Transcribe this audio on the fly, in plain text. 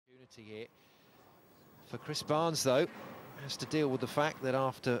opportunity here. For Chris Barnes, though, has to deal with the fact that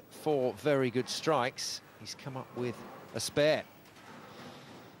after 4 very good strikes, he's come up with a spare.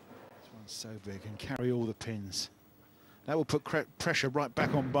 This one's so big and carry all the pins. That will put pressure right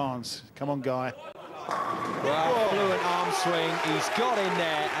back on Barnes. Come on, Guy. Well, fluent arm swing, he's got in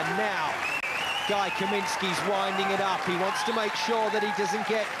there, and now Guy Caminsky's winding it up. He wants to make sure that he doesn't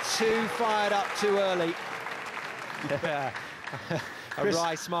get too fired up too early. A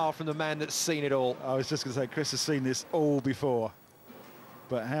wry smile from the man that's seen it all. I was just going to say, Chris has seen this all before.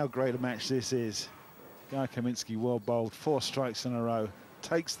 But how great a match this is. Guy Caminsky, well bowled, 4 strikes in a row,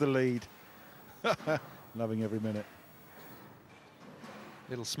 takes the lead. Loving every minute.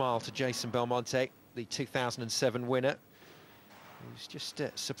 Little smile to Jason Belmonte, the 2007 winner, who's just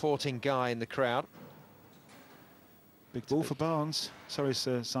supporting Guy in the crowd. Big ball for Barnes. Sorry,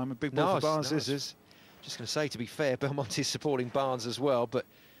 Sir Simon. Big ball for Barnes. This is. Just going to say, to be fair, Belmonte's supporting Barnes as well, but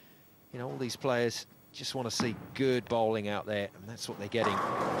you know, all these players just want to see good bowling out there, and that's what they're getting.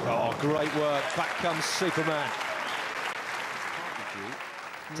 Oh, great work. Back comes Superman.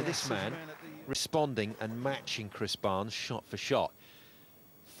 To this man responding and matching Chris Barnes shot for shot.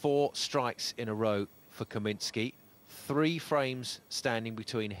 4 strikes in a row for Caminsky, 3 frames standing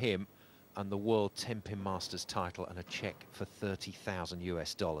between him and the World Tenpin Masters title, and a check for $30,000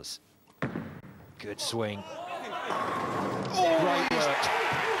 US. Good swing. Great work.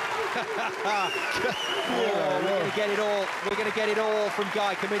 We're going to get it all. We're going to get it all from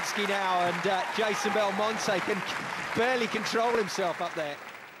Guy Caminsky now, and Jason Belmonte can barely control himself up there.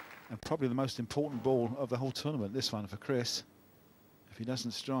 And probably the most important ball of the whole tournament, this one for Chris. If he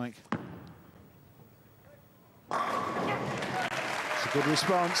doesn't strike. It's a good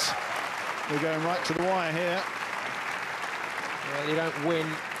response. We're going right to the wire here. Well, you don't win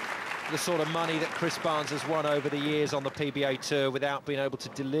the sort of money that Chris Barnes has won over the years on the PBA Tour without being able to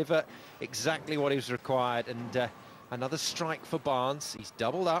deliver exactly what is required. And another strike for Barnes. He's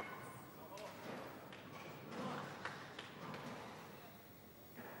doubled up.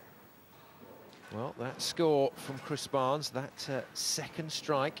 Well, that score from Chris Barnes, that second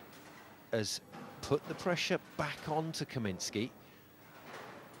strike, has put the pressure back on to Caminsky.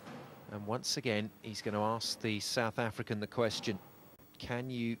 And once again, he's going to ask the South African the question,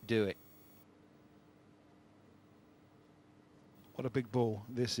 can you do it? What a big ball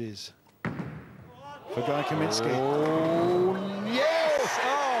this is for Guy Caminsky. Oh, yes!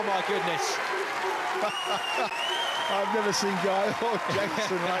 Oh, my goodness. I've never seen Guy or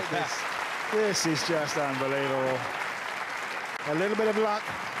Jason like this. This is just unbelievable. A little bit of luck.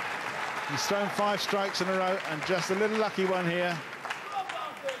 He's thrown 5 strikes in a row, and just a little lucky one here.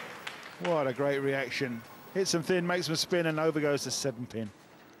 What a great reaction. Hits him thin, makes him spin, and over goes the 7-pin.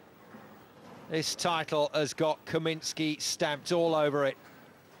 This title has got Caminsky stamped all over it.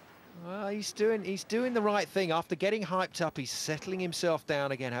 Well, he's doing the right thing. After getting hyped up, he's settling himself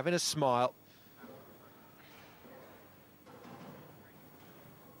down again, having a smile.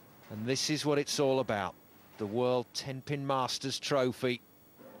 And this is what it's all about. The World Tenpin Masters trophy.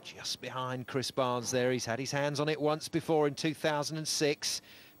 Just behind Chris Barnes there. He's had his hands on it once before in 2006,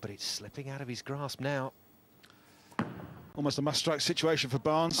 but it's slipping out of his grasp now. Almost a must-strike situation for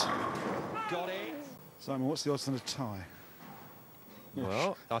Barnes. Got it. Simon, what's the odds on a tie?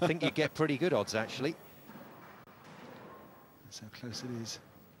 Well, I think you get pretty good odds, actually. That's how close it is.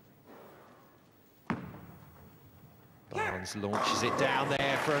 Barnes launches it down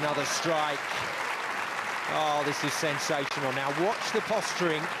there for another strike. Oh, this is sensational. Now watch the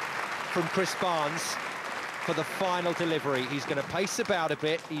posturing from Chris Barnes for the final delivery. He's going to pace about a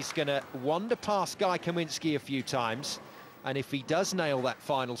bit. He's going to wander past Guy Caminsky a few times. And if he does nail that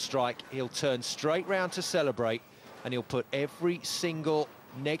final strike, he'll turn straight round to celebrate, and he'll put every single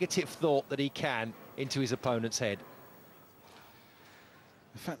negative thought that he can into his opponent's head.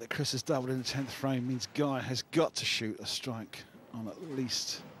 The fact that Chris has doubled in the 10th frame means Guy has got to shoot a strike on at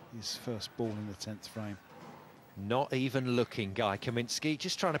least his first ball in the 10th frame. Not even looking, Guy Caminsky,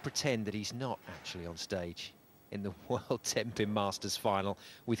 just trying to pretend that he's not actually on stage in the World Tenpin Masters final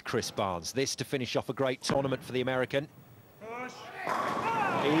with Chris Barnes. This to finish off a great tournament for the American.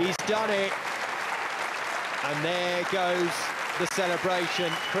 He's done it. And there goes the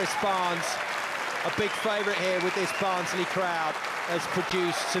celebration. Chris Barnes, a big favourite here with this Barnsley crowd, has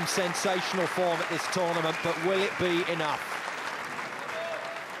produced some sensational form at this tournament, but will it be enough?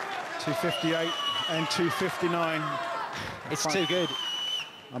 258 and 259. It's too good.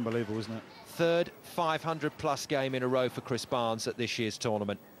 Unbelievable, isn't it? Third 500-plus game in a row for Chris Barnes at this year's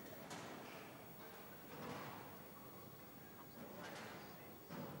tournament.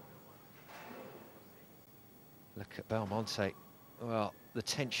 Look at Belmonte Well, the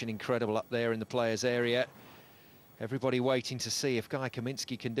tension incredible up there in the players' area. Everybody waiting to see if Guy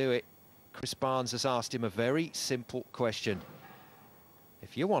Caminsky can do it. Chris Barnes has asked him a very simple question.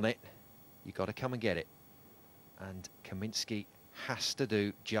 If you want it, you got to come and get it. And Caminsky has to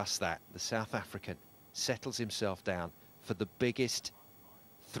do just that. The South African settles himself down for the biggest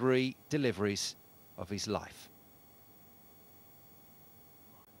 3 deliveries of his life.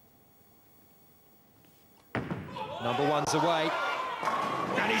 Number 1's away,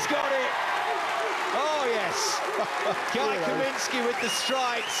 and he's got it! Oh, yes! Guy Caminsky with the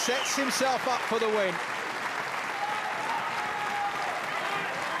strike sets himself up for the win.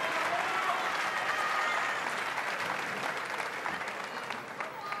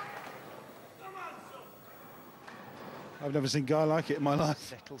 I've never seen Guy like it in my life.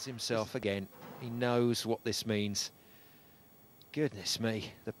 Settles himself again. He knows what this means. Goodness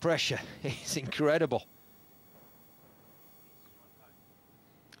me, the pressure is incredible.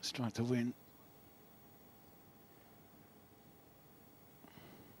 Strike to win.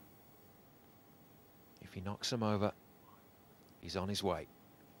 If he knocks him over, he's on his way.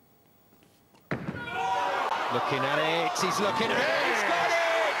 Looking at it, he's looking at it, he's got it!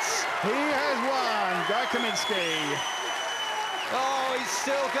 He has won, Guy Caminsky. Oh, he's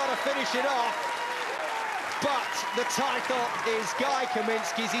still got to finish it off. But the title is Guy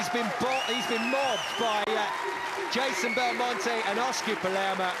Caminsky's. He's been mobbed by Jason Belmonte and Oscar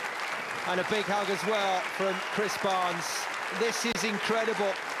Palermo. And a big hug as well from Chris Barnes. This is incredible.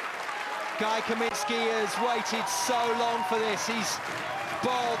 Guy Caminsky has waited so long for this. He's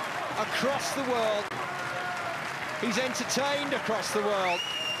bowled across the world. He's entertained across the world.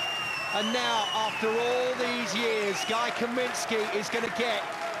 And now, after all these years, Guy Caminsky is going to get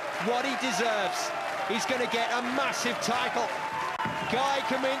what he deserves. He's going to get a massive title. Guy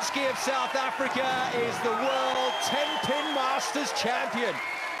Caminsky of South Africa is the World Tenpin Masters champion.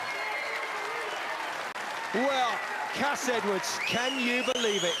 Well, Cass Edwards, can you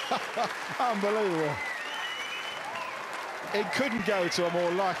believe it? Unbelievable. It couldn't go to a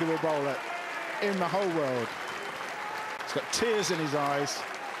more likeable bowler in the whole world. He's got tears in his eyes.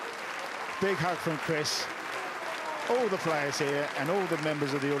 Big hug from Chris. All the players here and all the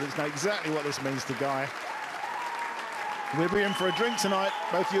members of the audience know exactly what this means to Guy. We'll be in for a drink tonight,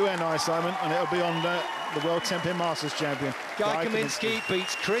 both you and I, Simon, and it'll be on the World Tenpin Masters champion. Guy Caminsky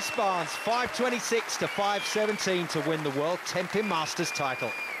beats Chris Barnes 526 to 517 to win the World Tenpin Masters title.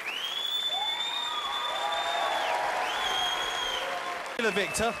 A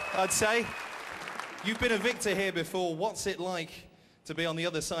victor, I'd say. You've been a victor here before. What's it like to be on the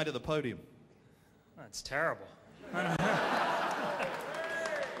other side of the podium? That's terrible. I don't know.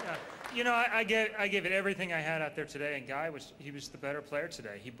 You know, I gave it everything I had out there today, and Guy was the better player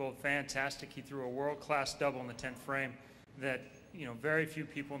today. He bowled fantastic. He threw a world-class double in the 10th frame that, you know, very few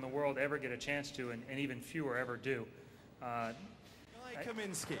people in the world ever get a chance to, and even fewer ever do. Guy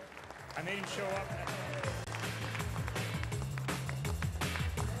Caminsky. I made him show up.